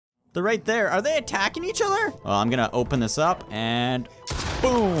They're right there. Are they attacking each other? Well, I'm gonna open this up and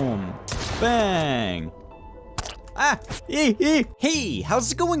boom, bang. Hey,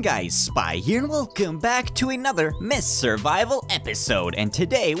 how's it going, guys? Spy here, and welcome back to another Myst survival episode. And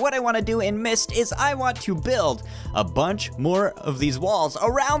today, what I want to do in Myst is I want to build a bunch more of these walls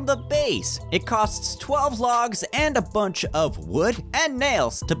around the base. It costs 12 logs and a bunch of wood and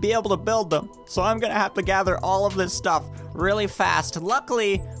nails to be able to build them. So I'm gonna have to gather all of this stuff really fast.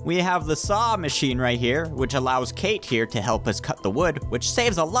 Luckily, we have the saw machine right here, which allows Kate here to help us cut the wood, which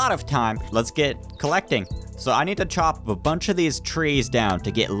saves a lot of time. Let's get collecting. So I need to chop a bunch of these trees down to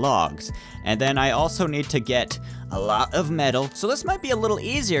get logs. And then I also need to get a lot of metal. So this might be a little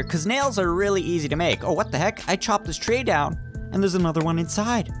easier because nails are really easy to make. Oh, what the heck? I chopped this tree down and there's another one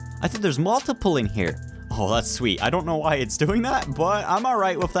inside. I think there's multiple in here. Oh, that's sweet. I don't know why it's doing that, but I'm all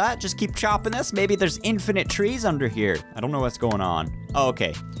right with that. Just keep chopping this. Maybe there's infinite trees under here. I don't know what's going on. Oh,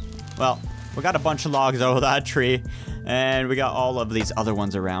 okay. Well, we got a bunch of logs out of that tree and we got all of these other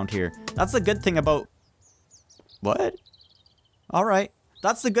ones around here. That's the good thing about... What? All right.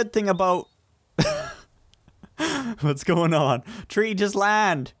 That's the good thing about... What's going on? Tree, just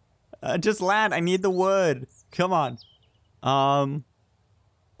land. Just land. I need the wood. Come on.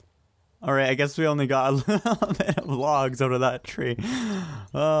 All right, I guess we only got a little bit of logs out of that tree.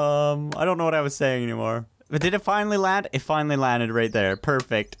 I don't know what I was saying anymore. But did it finally land? It finally landed right there.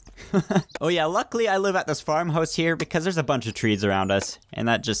 Perfect. Oh yeah, luckily I live at this farmhouse here because there's a bunch of trees around us. And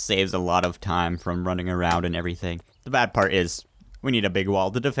that just saves a lot of time from running around and everything. The bad part is we need a big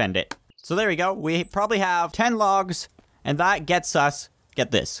wall to defend it. So there we go. We probably have 10 logs. And that gets us, get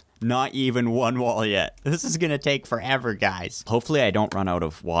this, not even one wall yet. This is gonna take forever, guys. Hopefully I don't run out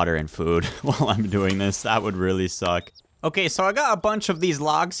of water and food while I'm doing this. That would really suck. Okay, so I got a bunch of these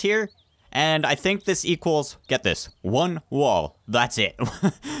logs here. And I think this equals, get this, one wall. That's it.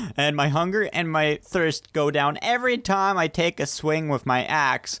 And my hunger and my thirst go down every time I take a swing with my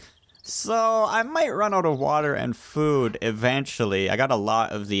axe. So I might run out of water and food eventually. I got a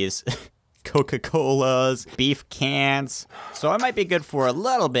lot of these Coca-Colas, beef cans. So I might be good for a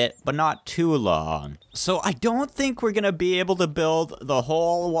little bit, but not too long. So I don't think we're gonna be able to build the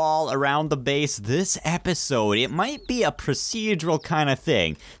whole wall around the base this episode. It might be a procedural kind of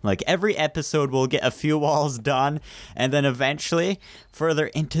thing. Like every episode we'll get a few walls done, and then eventually, further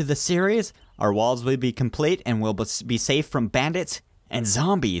into the series, our walls will be complete and we'll be safe from bandits and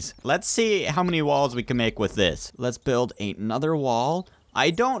zombies. Let's see how many walls we can make with this. Let's build another wall. I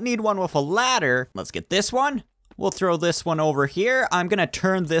don't need one with a ladder. Let's get this one. We'll throw this one over here. I'm gonna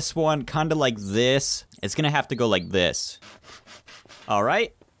turn this one kind of like this. It's gonna have to go like this. All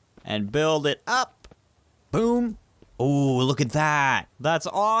right, and build it up. Boom. Oh, look at that. That's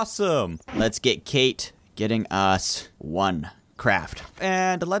awesome. Let's get Kate getting us one craft.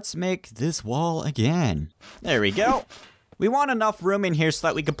 And let's make this wall again. There we go. We want enough room in here so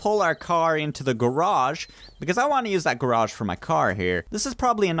that we can pull our car into the garage, because I want to use that garage for my car here. This is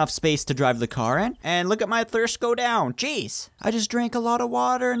probably enough space to drive the car in. And look at my thirst go down. Jeez, I just drank a lot of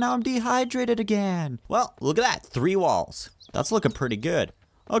water and now I'm dehydrated again. Well, look at that, 3 walls. That's looking pretty good.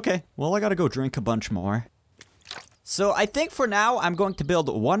 Okay, well I gotta go drink a bunch more. So I think for now I'm going to build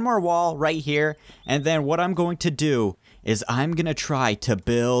one more wall right here, and then what I'm going to do is I'm gonna try to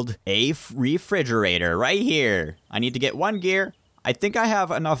build a refrigerator right here. I need to get 1 gear. I think I have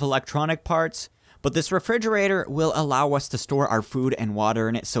enough electronic parts, but this refrigerator will allow us to store our food and water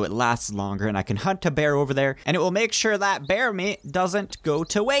in it so it lasts longer, and I can hunt a bear over there, and it will make sure that bear meat doesn't go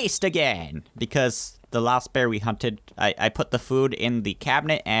to waste again, because the last bear we hunted, I put the food in the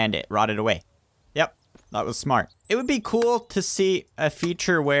cabinet and it rotted away. Yep. That was smart. It would be cool to see a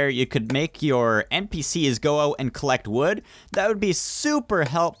feature where you could make your NPCs go out and collect wood. That would be super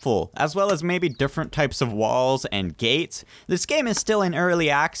helpful, as well as maybe different types of walls and gates. This game is still in early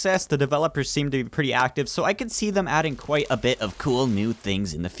access. The developers seem to be pretty active, so I could see them adding quite a bit of cool new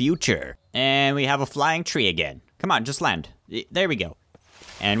things in the future. And we have a flying tree again. Come on, just land. There we go.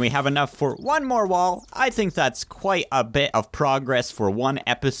 And we have enough for 1 more wall. I think that's quite a bit of progress for 1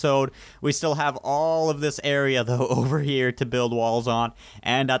 episode. We still have all of this area, though, over here to build walls on.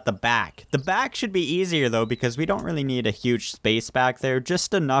 And at the back. The back should be easier, though, because we don't really need a huge space back there.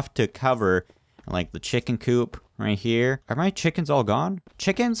 Just enough to cover, like, the chicken coop right here. Are my chickens all gone?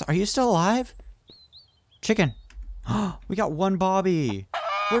 Chickens, are you still alive? Chicken. We got 1 Bobby.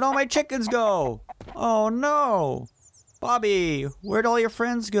 Where'd all my chickens go? Oh, no. Bobby, where'd all your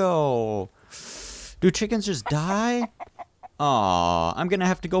friends go? Do chickens just die? Aw, I'm gonna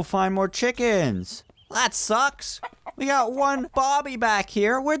have to go find more chickens. That sucks. We got 1 Bobby back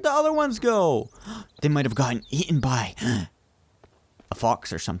here. Where'd the other ones go? They might have gotten eaten by a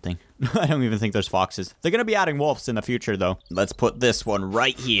fox or something. I don't even think there's foxes. They're gonna be adding wolves in the future, though. Let's put this one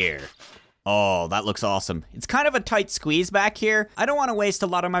right here. Oh, that looks awesome. It's kind of a tight squeeze back here. I don't want to waste a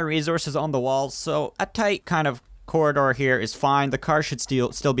lot of my resources on the walls, so a tight kind of corridor here is fine. The car should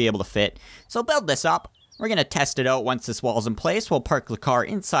still be able to fit. So build this up. We're gonna test it out once this wall's in place. We'll park the car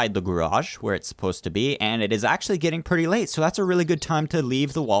inside the garage where it's supposed to be, and it is actually getting pretty late, so that's a really good time to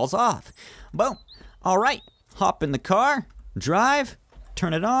leave the walls off. Boom. All right, hop in the car, drive,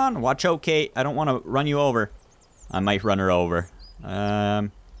 turn it on. Watch out, Kate. I don't want to run you over. I might run her over.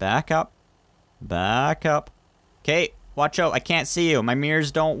 Back up. Back up. Kate, watch out. I can't see you. My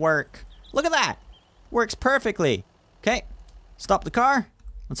mirrors don't work. Look at that. Works perfectly. Okay, stop the car.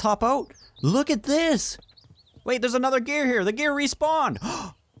 Let's hop out. Look at this. Wait, there's another gear here. The gear respawned.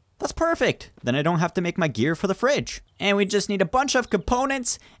 That's perfect. Then I don't have to make my gear for the fridge. And we just need a bunch of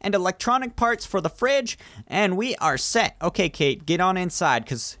components and electronic parts for the fridge, and we are set. Okay, Kate, get on inside,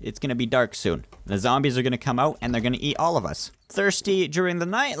 because it's going to be dark soon. The zombies are going to come out, and they're going to eat all of us. Thirsty during the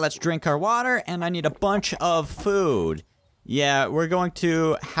night, let's drink our water, and I need a bunch of food. Yeah, we're going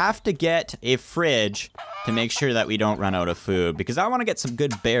to have to get a fridge to make sure that we don't run out of food, because I want to get some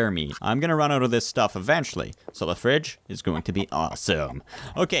good bear meat. I'm going to run out of this stuff eventually, so the fridge is going to be awesome.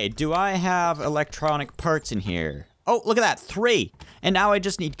 Okay, do I have electronic parts in here? Oh, look at that, 3. And now I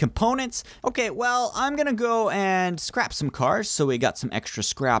just need components. Okay, well, I'm going to go and scrap some cars, so we got some extra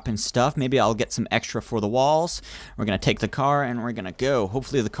scrap and stuff. Maybe I'll get some extra for the walls. We're going to take the car, and we're going to go.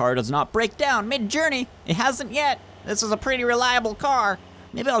 Hopefully the car does not break down mid-journey. It hasn't yet. This is a pretty reliable car.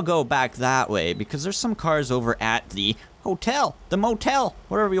 Maybe I'll go back that way, because there's some cars over at the hotel, the motel,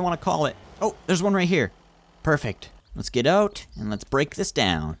 whatever you want to call it. Oh, there's one right here. Perfect. Let's get out, and let's break this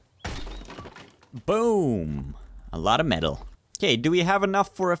down. Boom. A lot of metal. Okay, do we have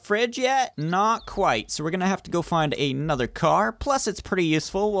enough for a fridge yet? Not quite, so we're gonna have to go find another car. Plus, it's pretty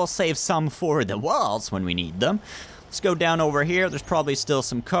useful. We'll save some for the walls when we need them. Let's go down over here. There's probably still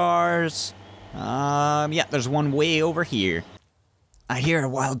some cars. Yeah, there's one way over here. I hear a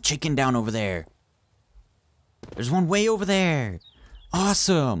wild chicken down over there. There's one way over there.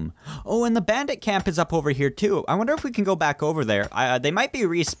 Awesome. Oh, and the bandit camp is up over here too. I wonder if we can go back over there. They might be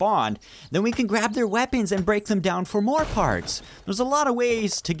respawned. Then we can grab their weapons and break them down for more parts. There's a lot of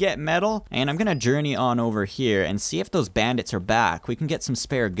ways to get metal, and I'm gonna journey on over here and see if those bandits are back. We can get some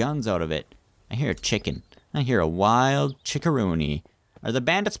spare guns out of it. I hear a chicken. I hear a wild chickaroony. Are the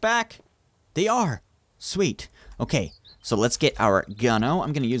bandits back? They are. Sweet. Okay, so let's get our gunno.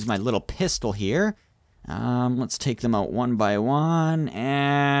 I'm gonna use my little pistol here. Let's take them out one by one,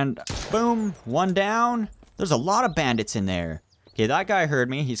 and boom, one down. There's a lot of bandits in there. Okay, that guy heard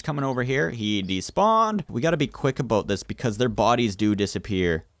me. He's coming over here. He despawned. We gotta be quick about this because their bodies do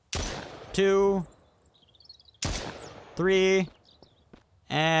disappear. 2, 3,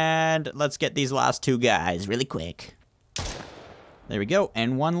 and let's get these last 2 guys really quick. There we go,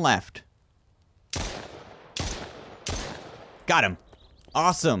 and one left. Got him.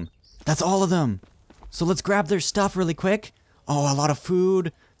 Awesome. That's all of them. So let's grab their stuff really quick. Oh, a lot of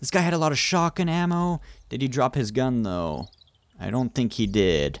food. This guy had a lot of shotgun ammo. Did he drop his gun, though? I don't think he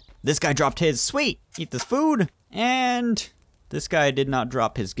did. This guy dropped his. Sweet. Eat this food. And this guy did not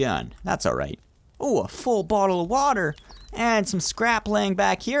drop his gun. That's all right. Oh, a full bottle of water. And some scrap laying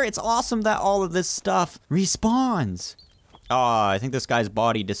back here. It's awesome that all of this stuff respawns. Oh, I think this guy's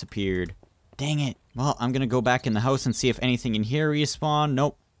body disappeared. Dang it. Well, I'm gonna go back in the house and see if anything in here respawned.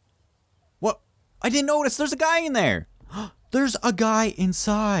 Nope. What? I didn't notice. There's a guy in there. There's a guy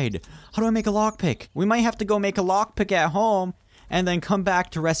inside. How do I make a lockpick? We might have to go make a lockpick at home and then come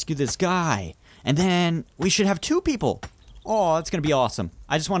back to rescue this guy. And then we should have 2 people. Oh, that's gonna be awesome.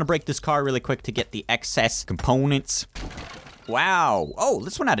 I just want to break this car really quick to get the excess components. Wow. Oh,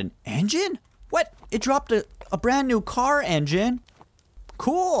 this one had an engine? What? It dropped a brand new car engine?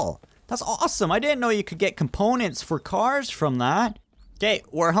 Cool. That's awesome. I didn't know you could get components for cars from that. Okay,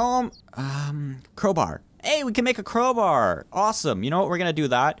 we're home. Crowbar. Hey, we can make a crowbar. Awesome. You know what? We're gonna do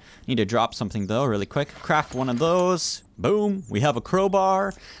that. Need to drop something though really quick. Craft one of those. Boom. We have a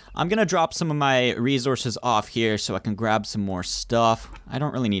crowbar. I'm gonna drop some of my resources off here so I can grab some more stuff. I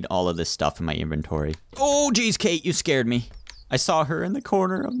don't really need all of this stuff in my inventory. Oh, geez, Kate, you scared me. I saw her in the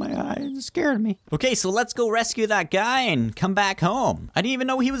corner of my eye. It scared me. Okay, so let's go rescue that guy and come back home. I didn't even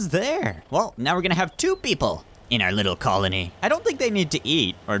know he was there. Well, now we're gonna have 2 people in our little colony. I don't think they need to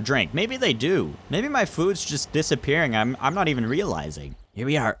eat or drink. Maybe they do. Maybe my food's just disappearing. I'm not even realizing. Here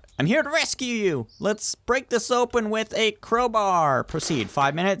we are. I'm here to rescue you. Let's break this open with a crowbar. Proceed.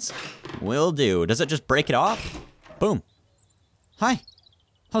 5 minutes. Will do. Does it just break it off? Boom. Hi.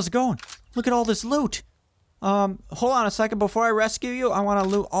 How's it going? Look at all this loot. Hold on a second. Before I rescue you, I want to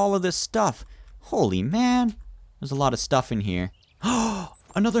loot all of this stuff. Holy man. There's a lot of stuff in here. Oh,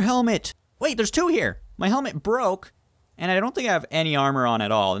 another helmet. Wait, there's two here. My helmet broke, and I don't think I have any armor on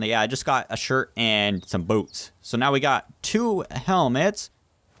at all. And yeah, I just got a shirt and some boots. So now we got 2 helmets.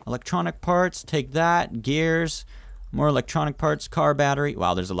 Electronic parts, take that. Gears, more electronic parts, car battery.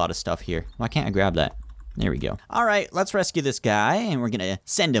 Wow, there's a lot of stuff here. Why can't I grab that? There we go. All right, let's rescue this guy, and we're gonna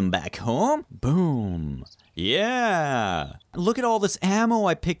send him back home. Boom. Yeah. Look at all this ammo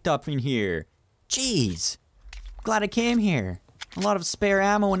I picked up in here. Jeez. Glad I came here. A lot of spare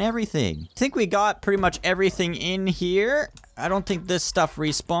ammo and everything. I think we got pretty much everything in here. I don't think this stuff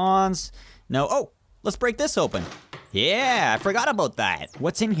respawns. No. Oh, let's break this open. Yeah, I forgot about that.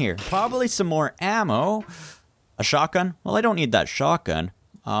 What's in here? Probably some more ammo. A shotgun? Well, I don't need that shotgun.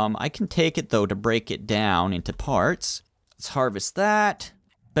 I can take it, though, to break it down into parts. Let's harvest that.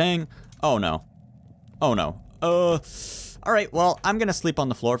 Bang. Oh, no. Oh, no. All right, well, I'm gonna sleep on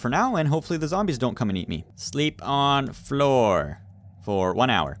the floor for now, and hopefully the zombies don't come and eat me. Sleep on floor for 1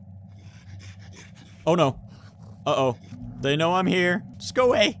 hour. Oh, no. Uh-oh. They know I'm here. Just go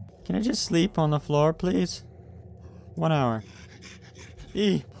away. Can I just sleep on the floor, please? 1 hour.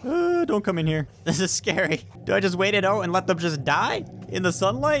 Don't come in here. This is scary. Do I just wait it out and let them just die in the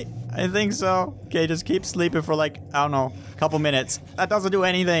sunlight? I think so. Okay, just keep sleeping for like, I don't know, a couple minutes. That doesn't do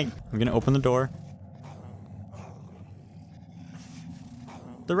anything. I'm gonna open the door.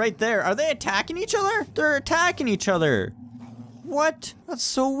 They're right there. Are they attacking each other? They're attacking each other. What? That's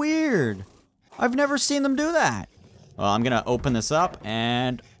so weird. I've never seen them do that. Well, I'm gonna open this up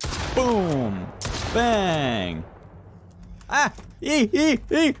and boom, bang. Ah,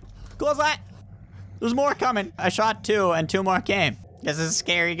 close that. There's more coming. I shot 2 and 2 more came. This is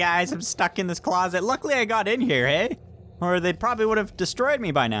scary, guys. I'm stuck in this closet. Luckily I got in here, hey? Or they probably would have destroyed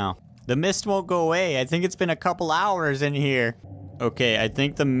me by now. The mist won't go away. I think it's been a couple hours in here. Okay, I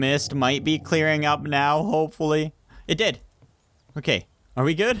think the mist might be clearing up now, hopefully. It did. Okay, are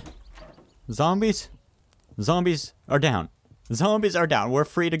we good? Zombies? Zombies are down. Zombies are down. We're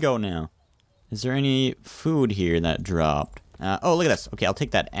free to go now. Is there any food here that dropped? Oh, look at this. Okay, I'll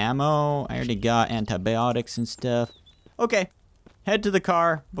take that ammo. I already got antibiotics and stuff. Okay, head to the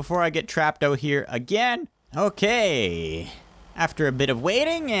car before I get trapped out here again. Okay, after a bit of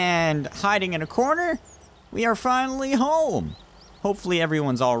waiting and hiding in a corner, we are finally home. Hopefully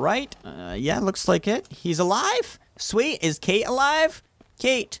everyone's all right. Yeah, looks like it. He's alive? Sweet. Is Kate alive?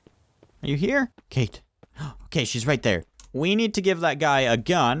 Kate, are you here? Kate. Okay, she's right there. We need to give that guy a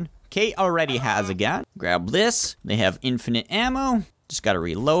gun. Kate already has a gun. Grab this. They have infinite ammo. Just gotta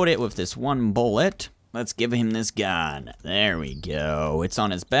reload it with this 1 bullet. Let's give him this gun. There we go. It's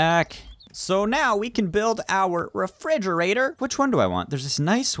on his back. So now we can build our refrigerator. Which one do I want? There's this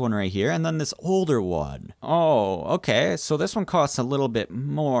nice one right here and then this older one. Oh, okay. So this one costs a little bit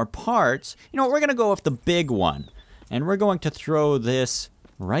more parts. You know what? We're gonna go with the big one. And we're going to throw this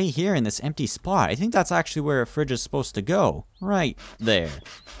right here in this empty spot. I think that's actually where a fridge is supposed to go. Right there.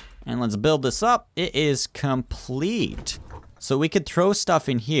 And let's build this up. It is complete. So we could throw stuff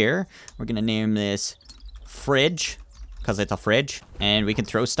in here. We're gonna name this fridge, because it's a fridge. And we can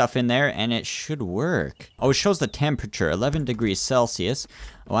throw stuff in there and it should work. Oh, it shows the temperature, 11 degrees Celsius.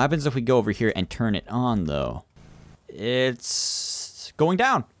 What happens if we go over here and turn it on though? It's going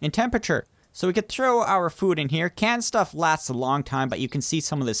down in temperature. So we could throw our food in here. Canned stuff lasts a long time, but you can see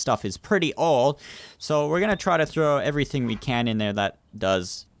some of this stuff is pretty old. So we're gonna try to throw everything we can in there that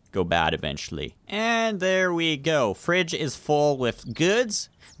does go bad eventually. And there we go. Fridge is full with goods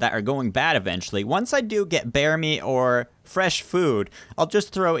that are going bad eventually. Once I do get bear meat or fresh food, I'll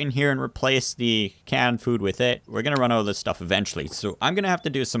just throw in here and replace the canned food with it. We're gonna run out of this stuff eventually, so I'm gonna have to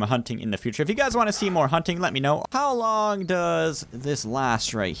do some hunting in the future. If you guys want to see more hunting, let me know. How long does this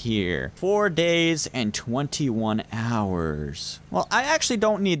last right here? 4 days and 21 hours. Well, I actually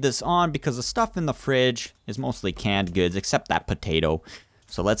don't need this on because the stuff in the fridge is mostly canned goods, except that potato.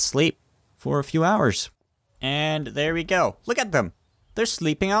 So let's sleep for a few hours. And there we go. Look at them. They're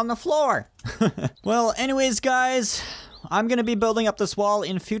sleeping on the floor. Well, anyways, guys, I'm going to be building up this wall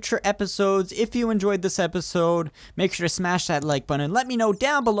in future episodes. If you enjoyed this episode, make sure to smash that like button and let me know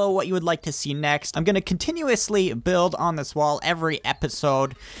down below what you would like to see next. I'm going to continuously build on this wall every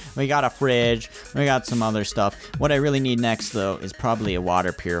episode. We got a fridge. We got some other stuff. What I really need next, though, is probably a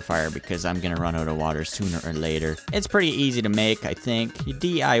water purifier because I'm going to run out of water sooner or later. It's pretty easy to make, I think. You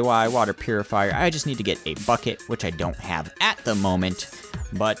DIY water purifier. I just need to get a bucket, which I don't have at the moment.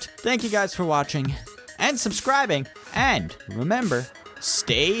 But thank you guys for watching and subscribing. And remember,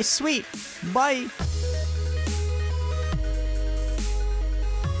 stay sweet. Bye.